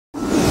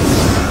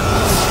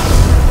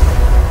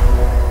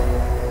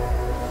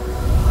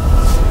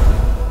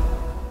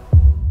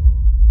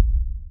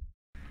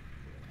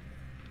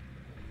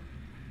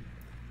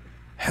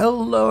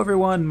Hello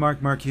everyone,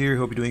 Mark here.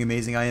 Hope you're doing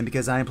amazing. I am,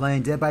 because I am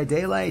playing Dead by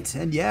Daylight.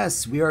 And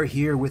yes, we are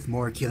here with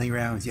more killing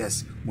rounds.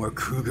 Yes, more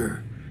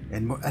Kruger.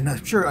 And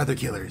I'm sure other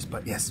killers,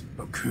 but yes,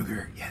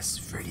 Kruger. Yes,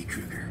 Freddy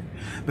Krueger.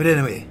 But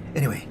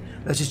anyway,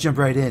 let's just jump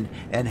right in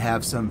and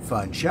have some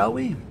fun, shall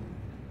we?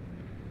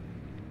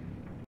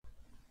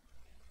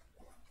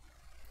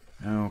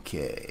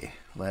 Okay,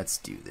 let's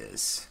do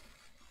this.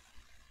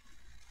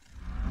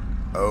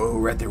 Oh,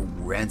 we're at the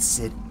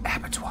Rancid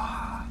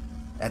Abattoir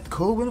at the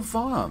Coldwell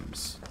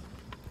Farms.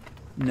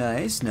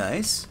 Nice,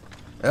 nice.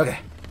 Okay,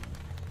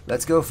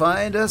 let's go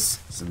find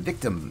us some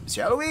victims,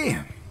 shall we?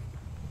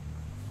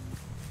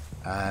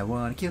 I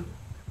wanna kill.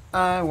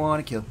 I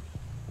wanna kill.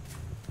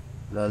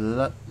 La la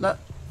la la.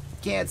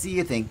 Can't see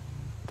a thing.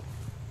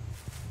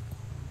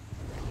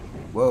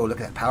 Whoa,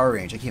 look at that power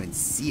range. I can't even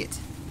see it.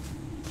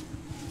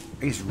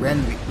 I just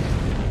randomly.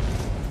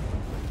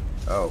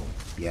 Oh,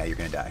 yeah, you're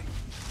gonna die.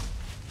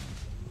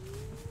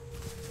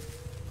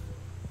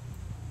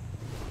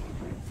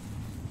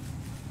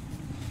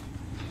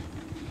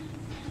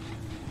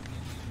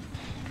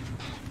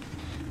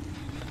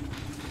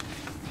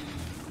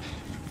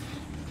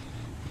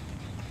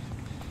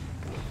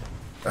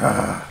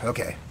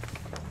 Okay.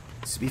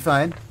 This will be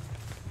fine.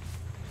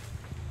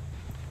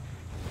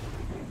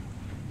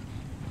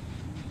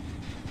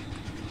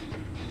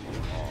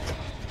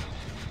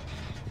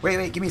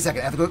 Wait, give me a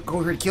second. I have to go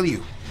over here to kill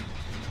you.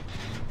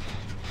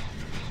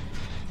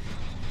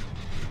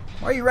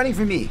 Why are you running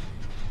from me?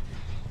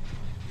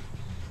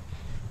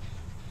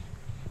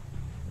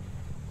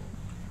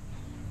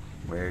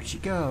 Where'd she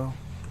go?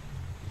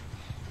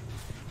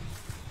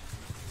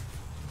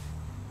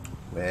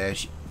 Where'd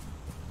she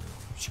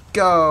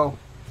go?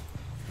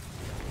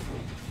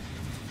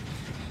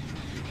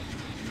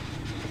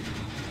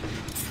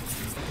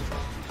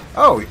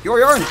 Oh,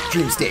 you're in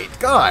dream state.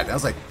 God, I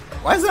was like,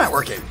 why is that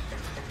working?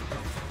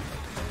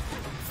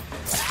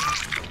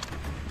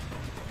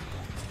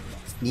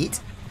 Neat.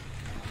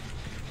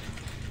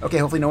 Okay,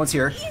 hopefully no one's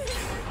here.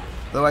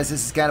 Otherwise,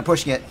 this is kind of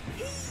pushing it.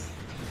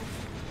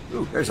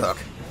 Ooh, there's a hook.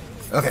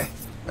 Okay,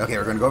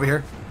 we're gonna go over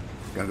here.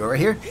 We're gonna go right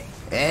here,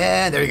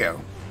 and there you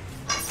go.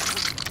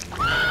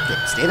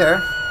 Okay, stay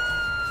there.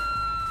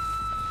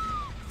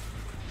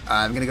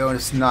 I'm gonna go and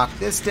just knock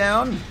this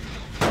down.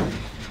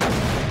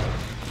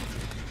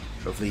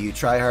 Hopefully you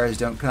tryhards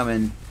don't come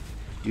and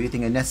do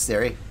anything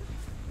unnecessary.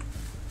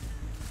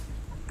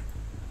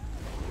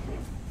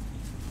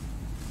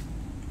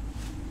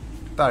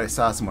 Thought I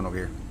saw someone over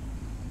here.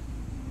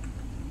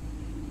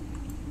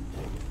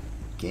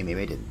 Okay,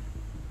 maybe I didn't.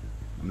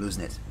 I'm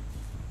losing it.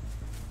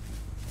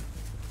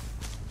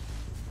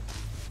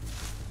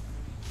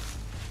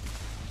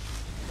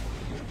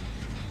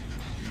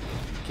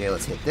 Okay,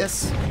 let's hit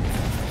this.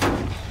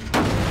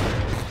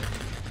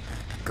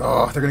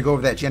 Oh, they're gonna go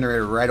over that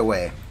generator right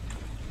away.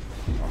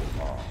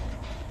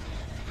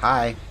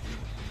 Hi.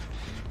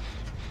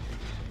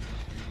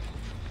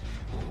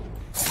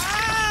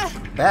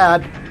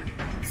 Bad.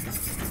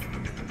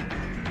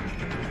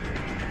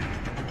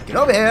 Get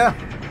over here.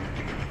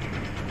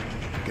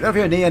 Get over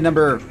here, Nia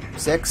number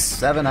 6,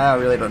 7. I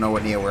really don't know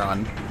what Nia we're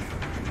on.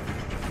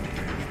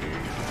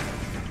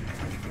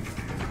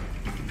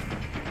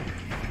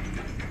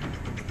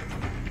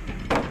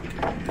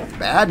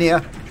 Bad, Nia.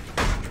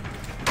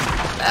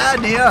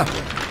 Bad, Nia.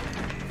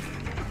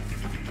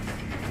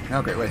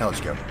 Oh, great. Where the hell did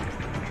you go?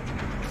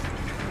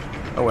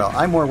 Oh, well.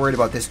 I'm more worried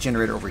about this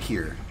generator over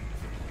here.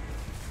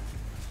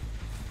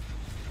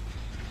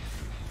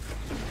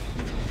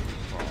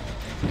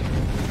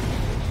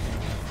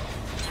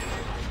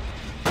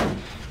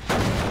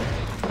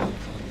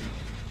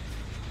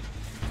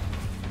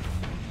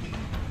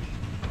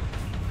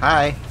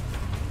 Hi.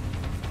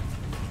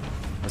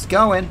 Let's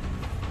go in.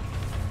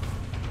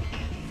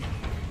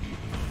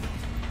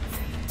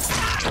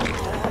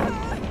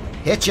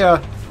 Hit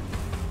ya.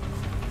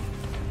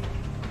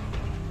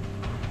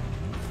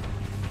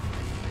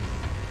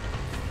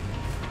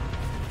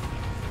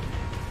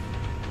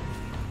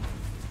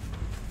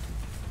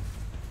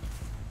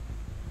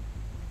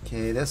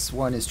 Okay, this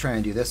one is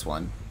trying to do this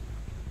one.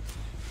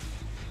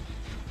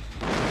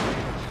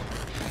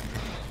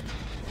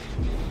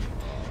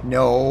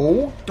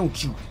 No,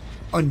 don't you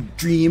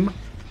undream.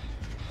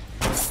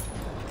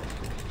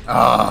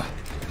 Ah.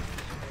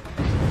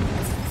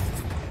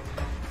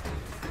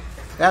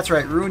 That's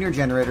right, ruin your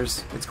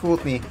generators. It's cool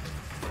with me.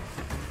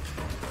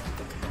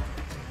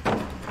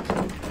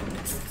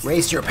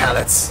 Waste your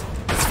pallets.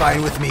 It's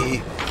fine with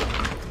me.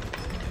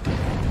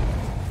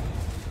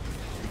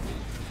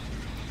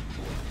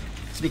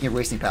 Speaking of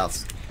wasting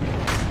pallets.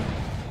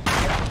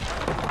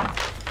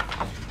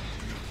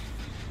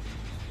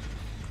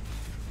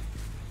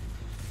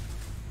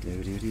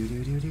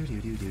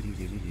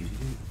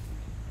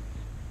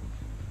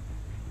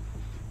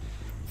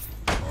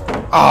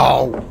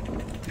 Oh!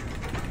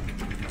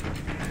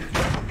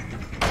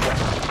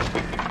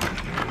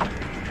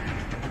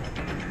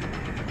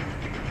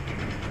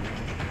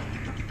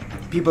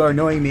 People are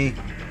annoying me.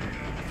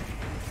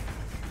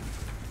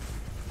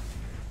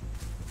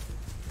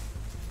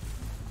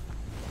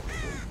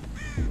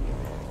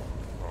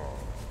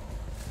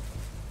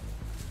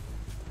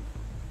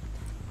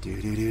 Do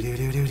do do do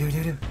do do do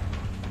do do.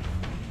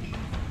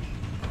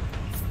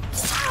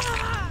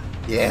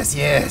 Yes,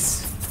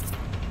 yes.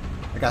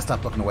 I gotta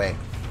stop looking away.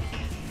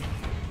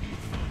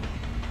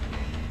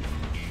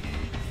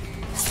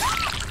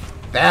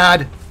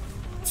 Bad.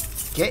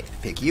 Okay,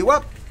 pick you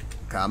up.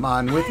 Come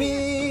on with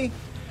me,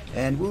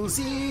 and we'll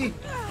see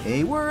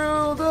a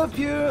world of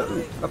pure.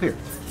 Ooh, up here.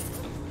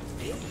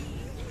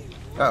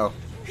 Uh-oh.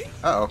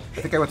 Uh-oh.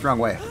 I think I went the wrong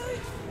way.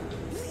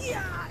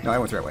 No, I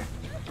went the right way.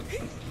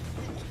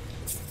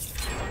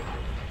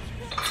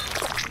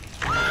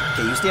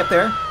 Okay, you stay up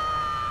there.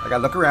 I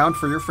gotta look around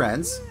for your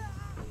friends.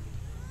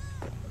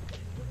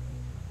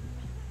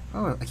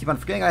 Oh, I keep on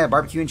forgetting I have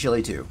barbecue and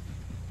chili too.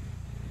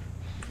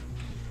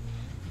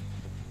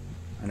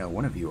 I know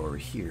one of you over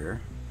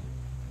here.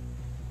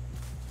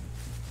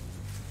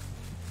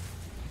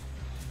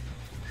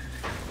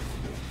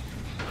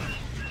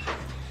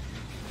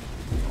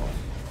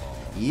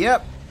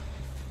 Yep.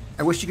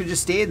 I wish you could have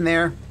just stayed in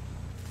there.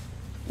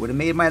 Would have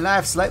made my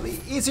life slightly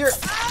easier.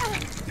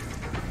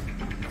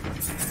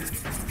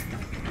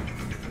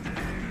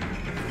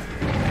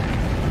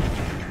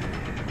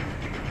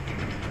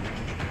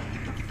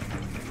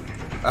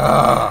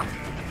 I'm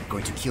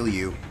going to kill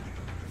you.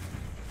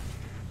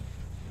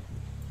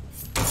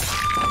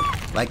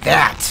 Like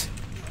that.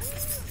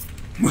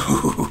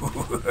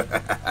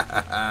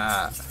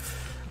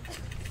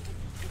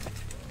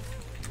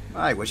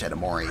 I wish I had a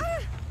Mori.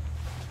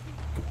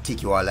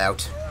 Take you all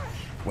out.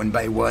 One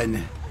by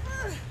one.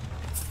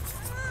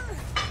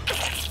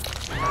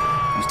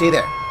 You stay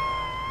there.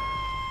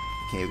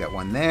 Okay, we got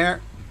one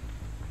there.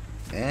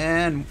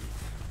 And...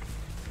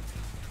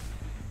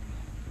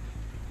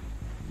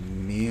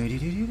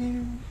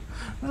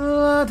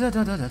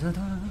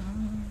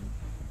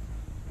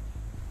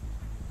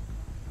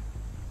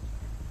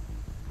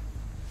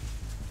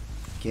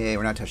 Okay,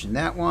 we're not touching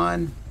that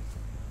one.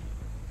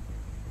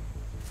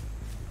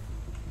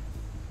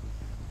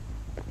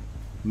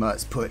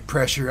 Must put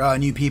pressure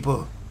on you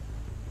people.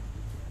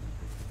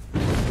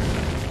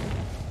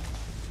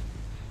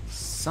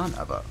 Son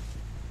of a...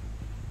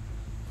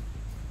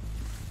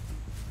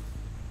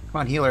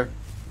 Come on, healer.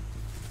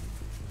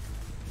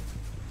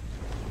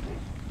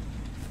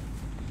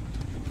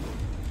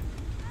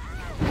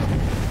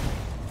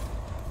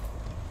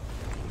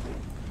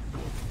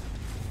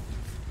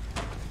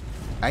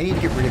 I need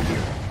to get rid of you.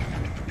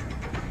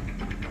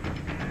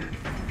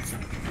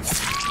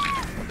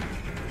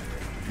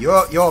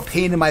 You're a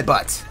pain in my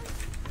butt.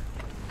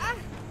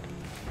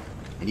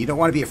 And you don't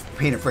want to be a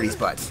pain in Freddy's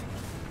butt.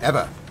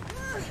 Ever.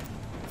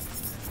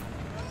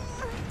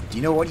 Do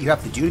you know what you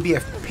have to do to be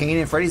a pain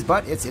in Freddy's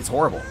butt? It's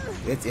horrible.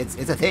 It's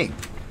a thing.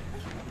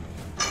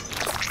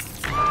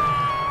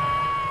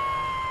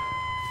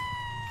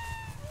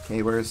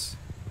 Okay, where's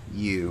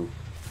you?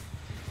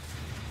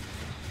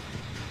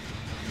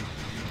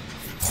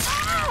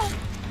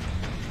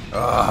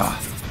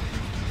 Ugh.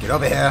 Get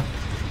over here.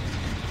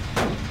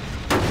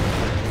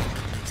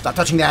 Stop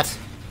touching that.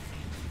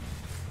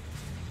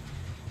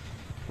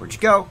 Where'd you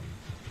go?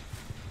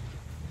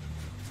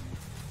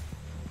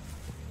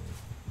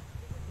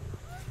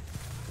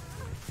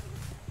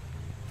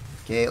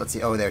 Okay, let's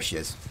see. Oh, there she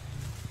is.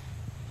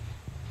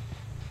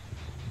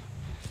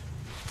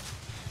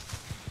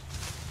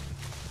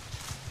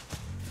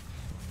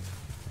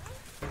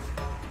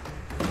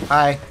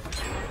 Hi.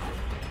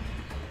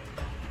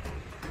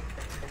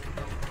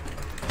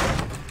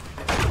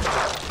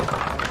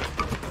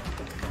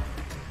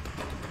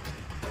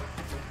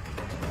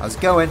 How's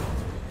it going?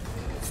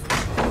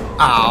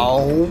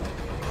 Ow!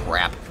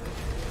 Crap.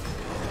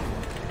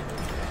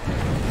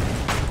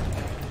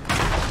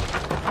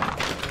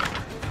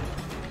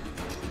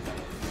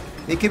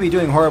 They could be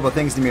doing horrible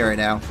things to me right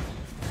now.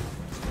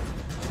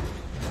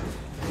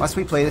 Must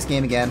we play this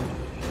game again?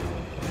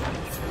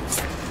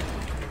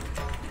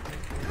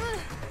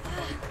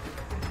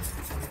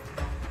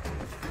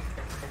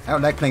 I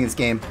don't like playing this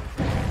game.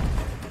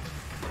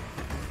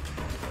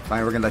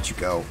 Fine, we're gonna let you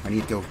go. I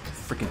need to go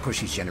freaking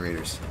push these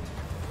generators.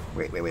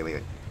 Wait. Where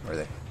are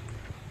they?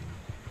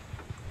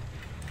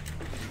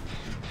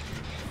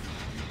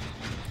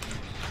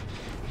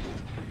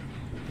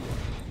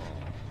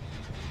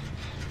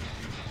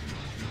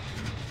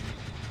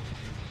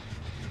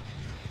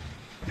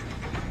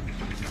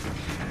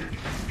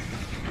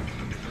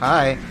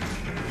 Hi.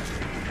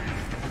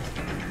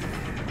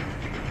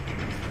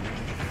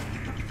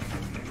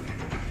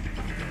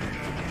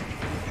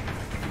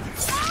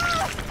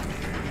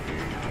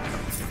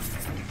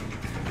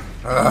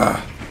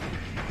 Ugh.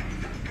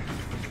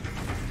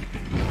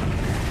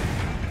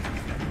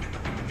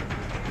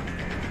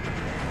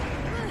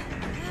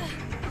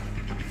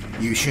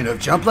 You shouldn't have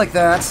jumped like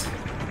that.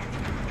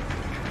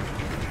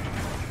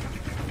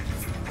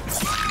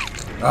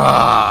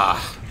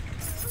 Ah.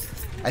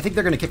 I think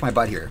they're gonna kick my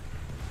butt here.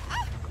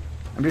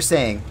 I'm just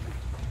saying.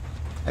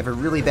 I have a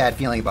really bad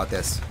feeling about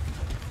this.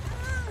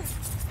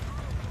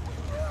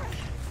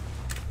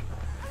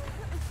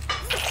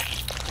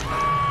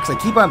 Because I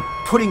keep on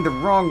putting the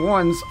wrong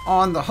ones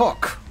on the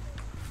hook.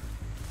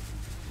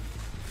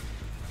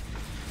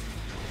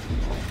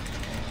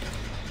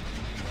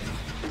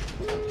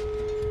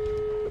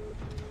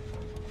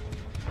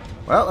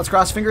 Well, let's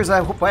cross fingers.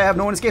 I hope I have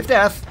no one escape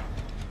death.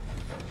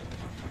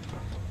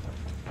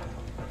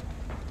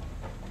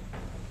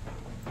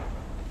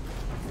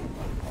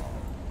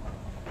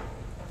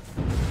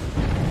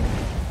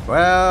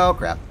 Well,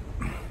 crap.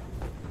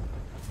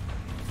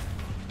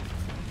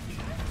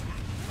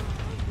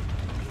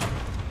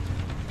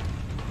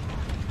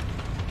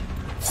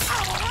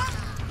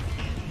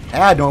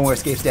 Ah, no one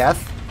escapes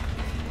death.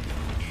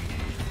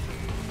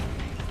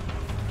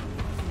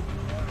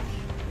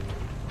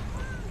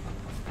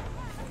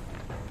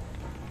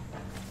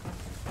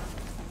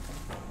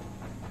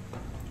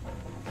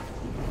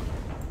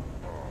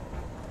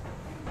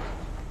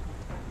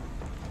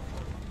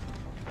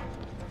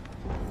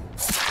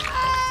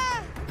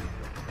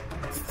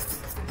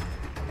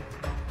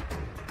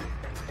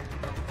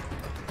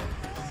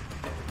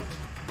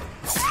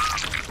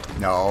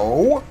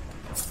 No.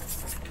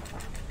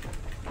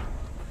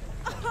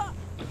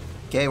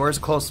 Okay, where's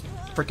the close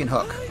freaking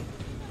hook?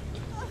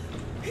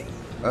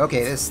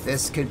 Okay,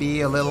 this could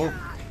be a little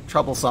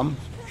troublesome.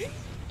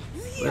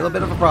 A little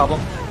bit of a problem.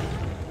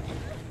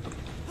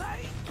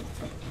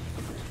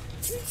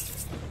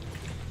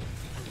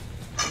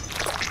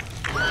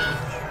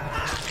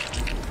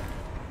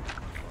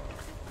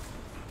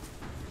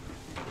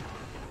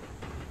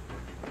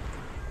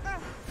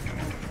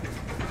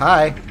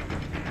 Hi.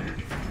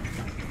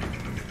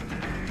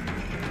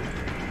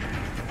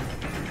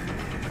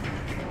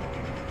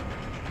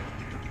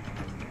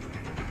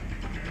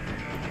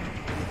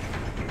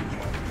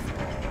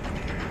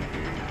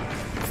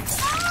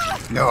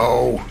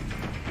 No.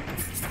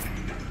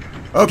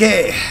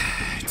 Okay.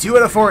 2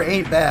 out of 4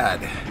 ain't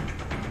bad.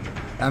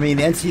 I mean,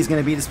 the entity's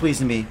gonna be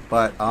displeasing me,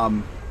 but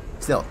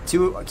still,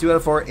 2 out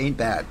of 4 ain't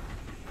bad.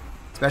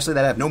 Especially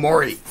that I have no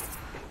Mori.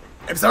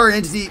 I'm sorry,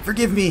 entity.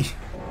 Forgive me.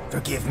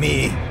 Forgive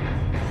me.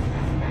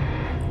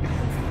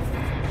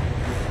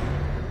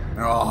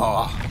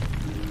 Oh.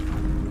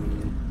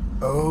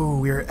 Oh,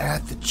 we're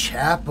at the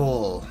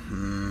chapel.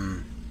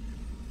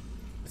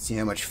 Let's see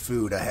how much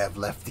food I have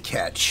left to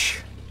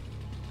catch.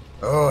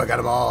 Oh, I got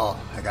them all.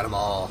 I got them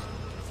all.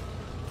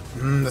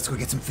 Let's go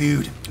get some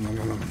food.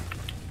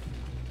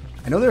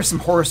 I know there's some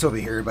horse over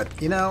here,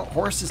 but, you know,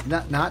 horse does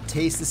not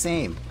taste the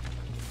same.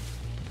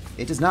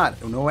 It does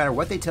not. No matter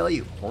what they tell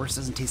you, horse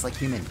doesn't taste like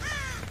human.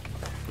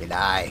 They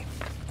lie.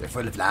 They're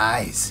full of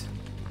lies.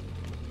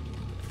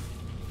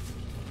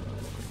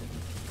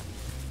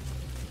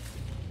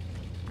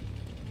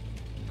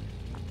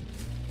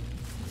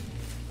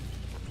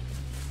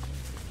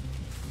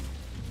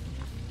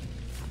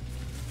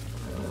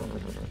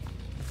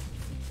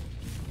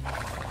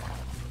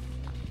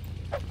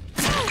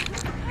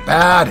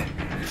 Bad.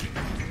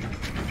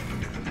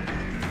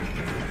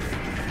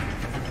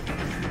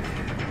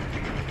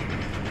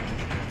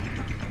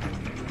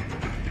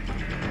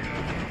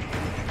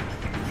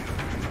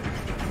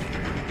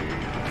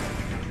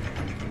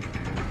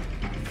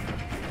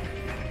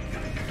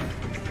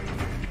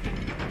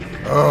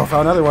 Oh,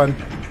 found another one.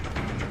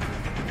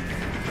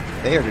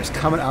 They are just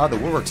coming out of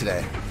the woodwork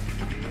today.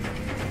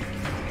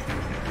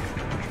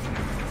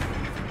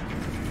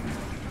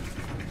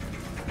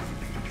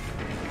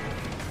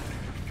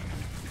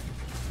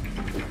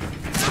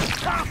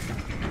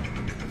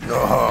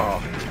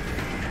 Oh.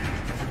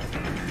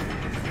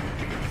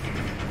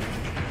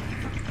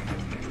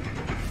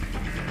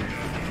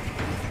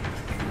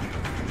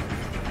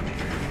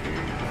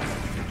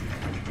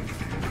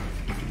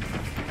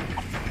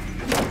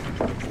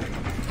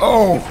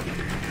 Oh.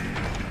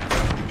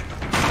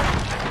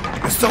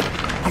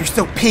 You're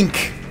so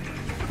pink.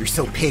 You're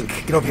so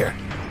pink. Get over here.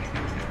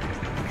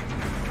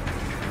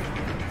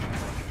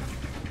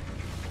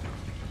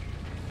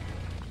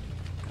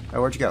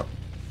 Oh, where'd you go?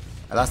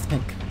 I lost the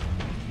pink.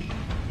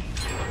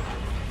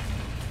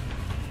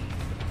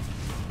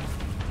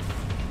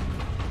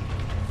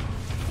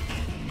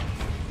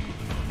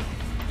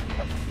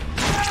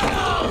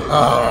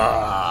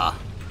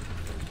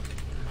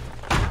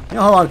 You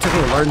know how long it took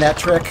me to learn that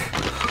trick?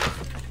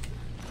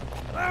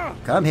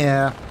 Come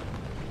here.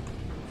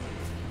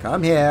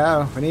 Come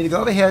here. We need to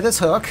go over here, this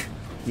hook.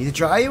 Need to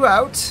dry you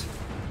out.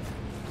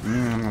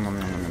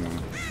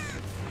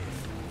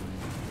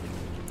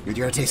 Dude,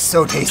 you're gonna taste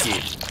so tasty.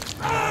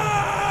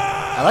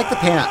 I like the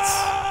pants.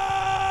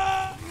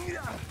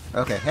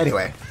 Okay,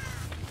 anyway.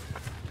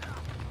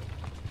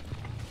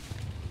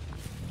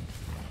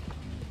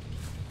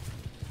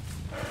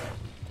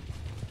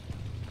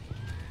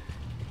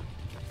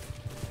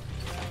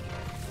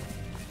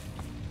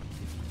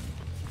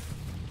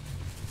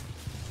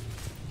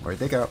 Where'd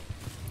they go?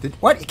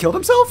 What? He killed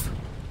himself?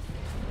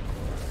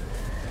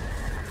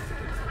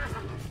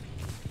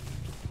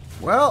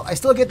 Well, I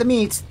still get the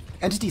meat.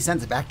 Entity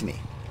sends it back to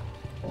me.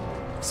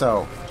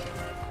 So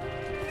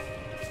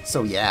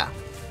yeah.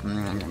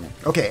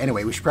 Okay,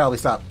 anyway, we should probably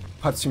stop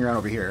putzing around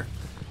over here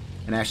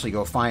and actually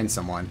go find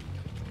someone.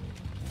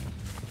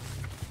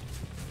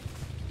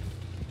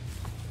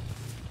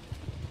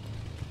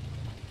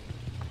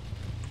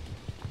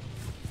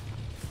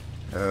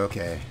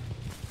 Okay.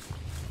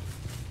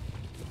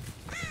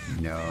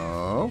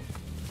 No.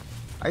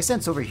 I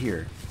sense over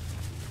here.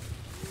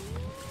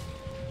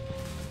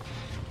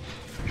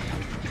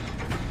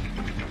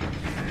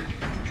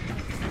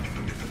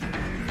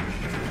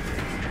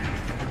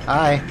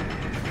 Hi.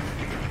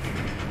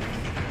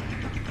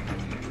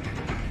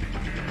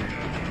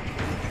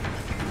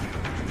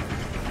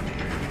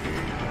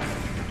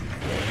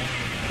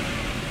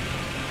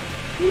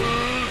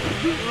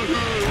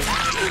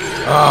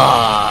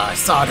 Ah, I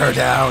sawed her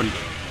down.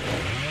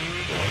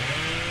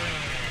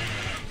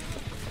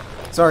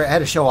 Sorry, I had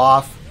to show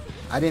off.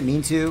 I didn't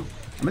mean to.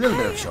 I'm a little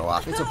bit of a show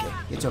off. It's okay.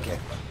 It's okay.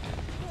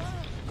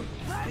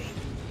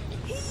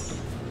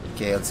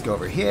 Okay, let's go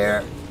over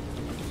here.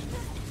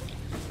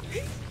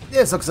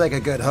 This looks like a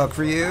good hook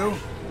for you.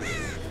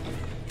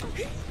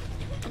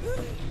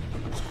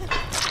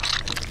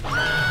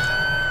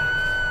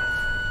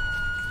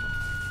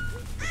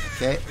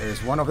 Okay,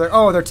 there's one over there.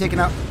 Oh, they're taking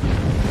out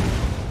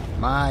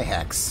my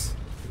hex.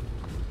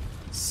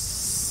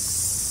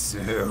 So,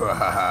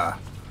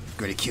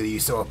 gonna kill you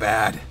so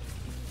bad.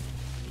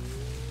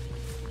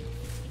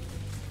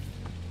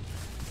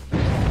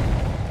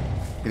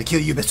 Gonna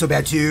kill you so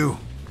bad too.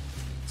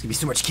 It's gonna be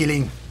so much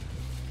killing.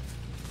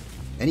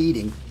 And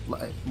eating.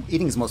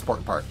 Eating is the most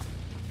important part.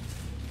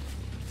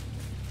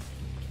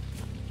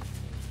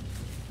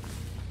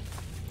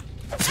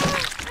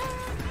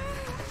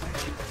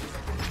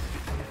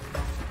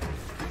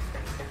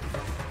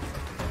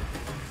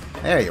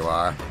 There you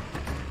are.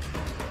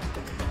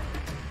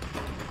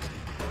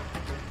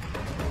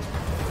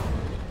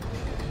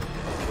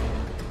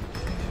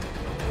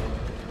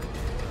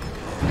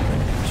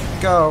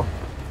 Go.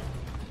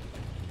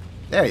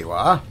 There you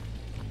are.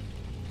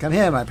 Come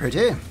here, my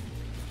pretty.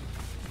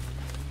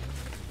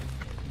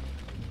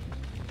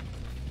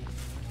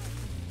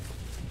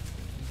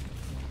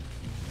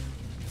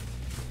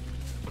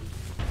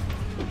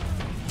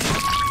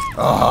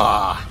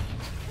 Ah. Oh.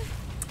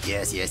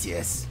 Yes, yes,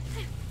 yes.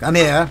 Come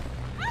here.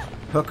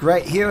 Hook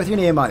right here with your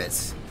name on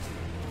it.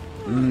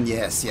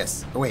 Yes,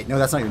 yes. Oh, wait. No,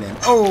 that's not your name.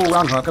 Oh,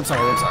 wrong hook. I'm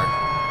sorry. I'm sorry.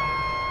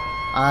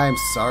 I'm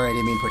sorry. I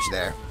didn't mean to put you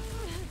there.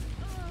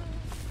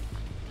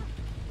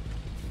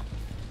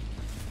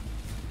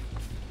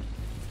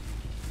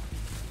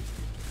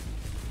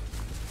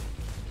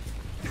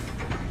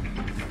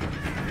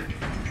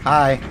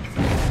 Hi.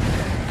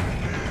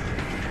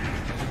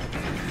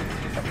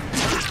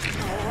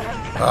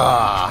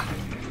 Ah.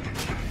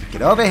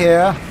 Get over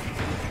here.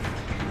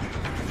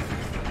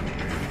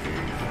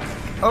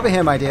 Over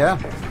here, my dear.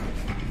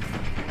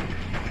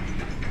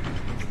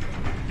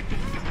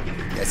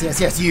 Yes, yes,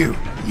 yes, you.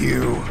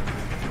 You.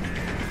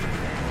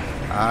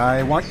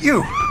 I want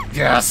you.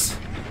 Yes.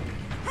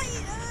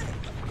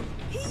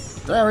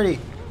 Already.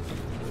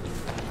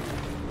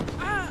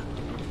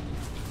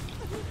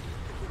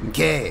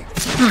 Okay.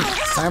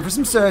 It's time for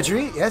some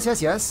surgery. Yes,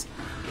 yes, yes.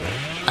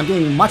 I'm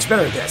getting much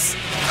better at this.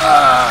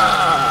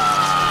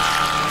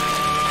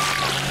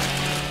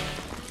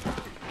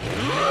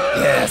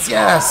 Yes,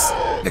 yes.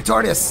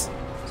 Victorious.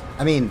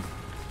 I mean,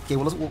 okay,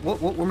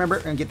 we'll remember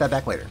and get that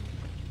back later.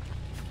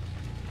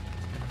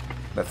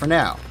 But for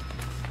now.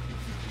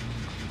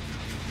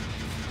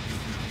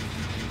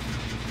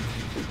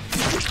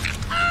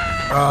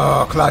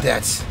 Oh,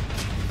 Claudette.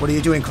 What are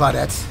you doing,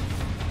 Claudette?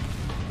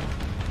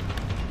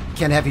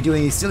 Can't have you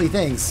doing these silly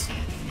things.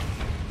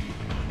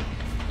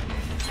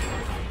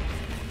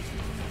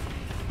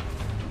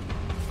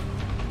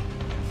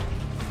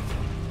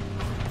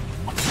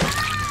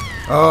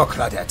 Oh,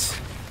 Claudette.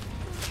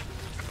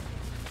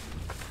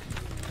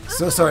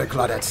 So sorry,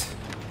 Claudette.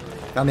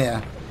 Come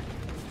here.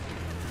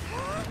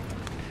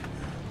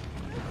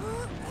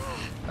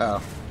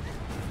 Oh.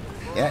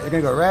 Yeah, you're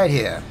gonna go right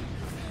here.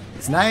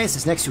 It's nice,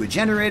 it's next to a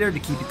generator to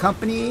keep you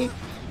company,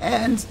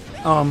 and,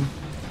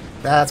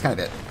 that's kind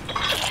of it.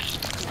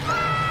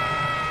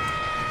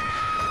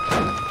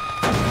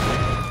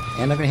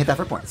 And I'm gonna hit that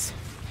for points.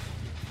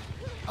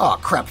 Oh,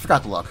 crap,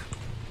 forgot to look.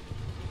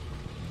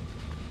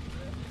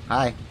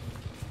 Hi.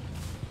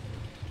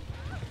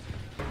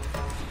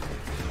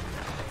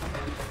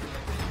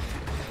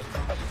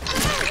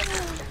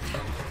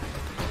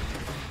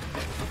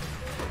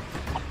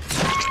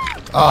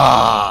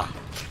 Ah!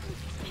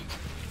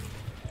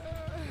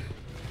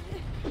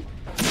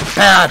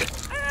 Bad!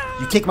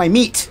 You take my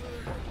meat!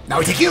 Now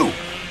I take you!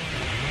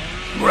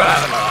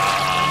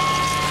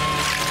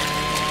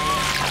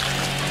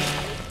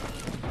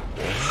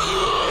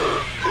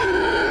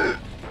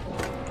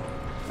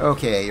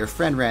 Okay, your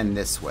friend ran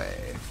this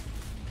way.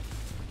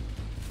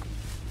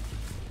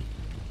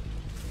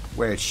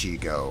 Where'd she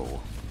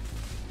go?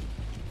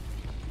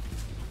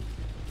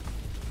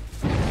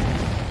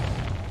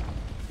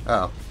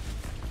 Oh.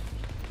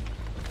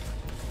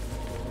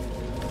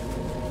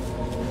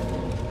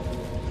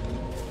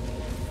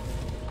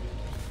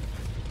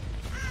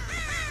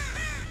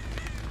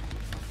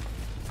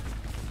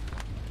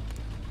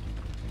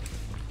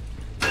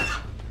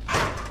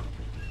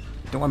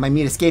 Don't want my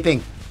meat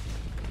escaping.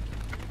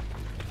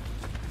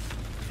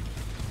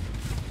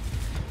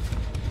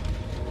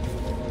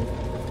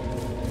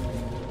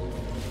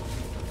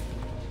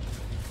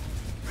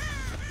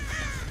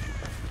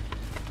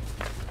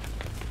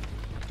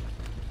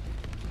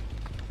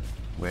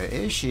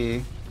 is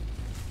she?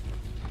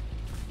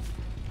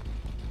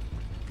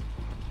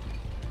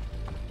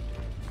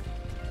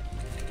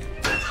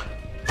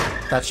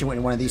 Thought she went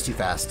in one of these too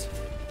fast.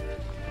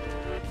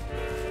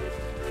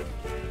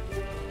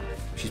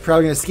 She's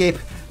probably gonna escape.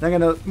 And I'm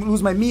gonna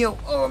lose my meal.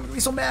 Oh, I'm gonna be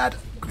so mad. I'm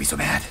gonna be so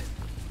mad.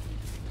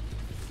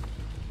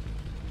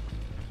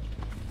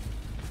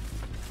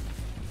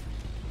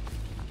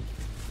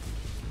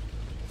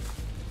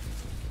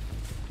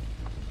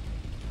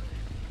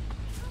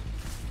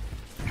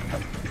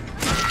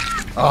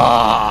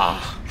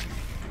 Ah.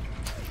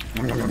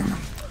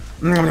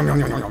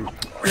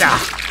 Yeah.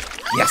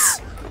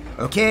 Yes.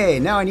 Okay.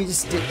 Now I need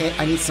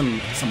I need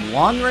some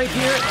lung right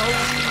here. Oh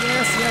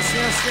yes, yes,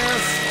 yes,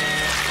 yes.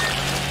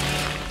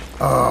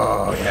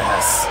 Oh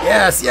yes,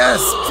 yes, yes.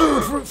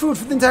 Food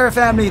for the entire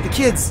family. The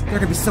kids. They're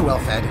gonna be so well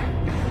fed.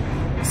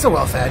 So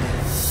well fed.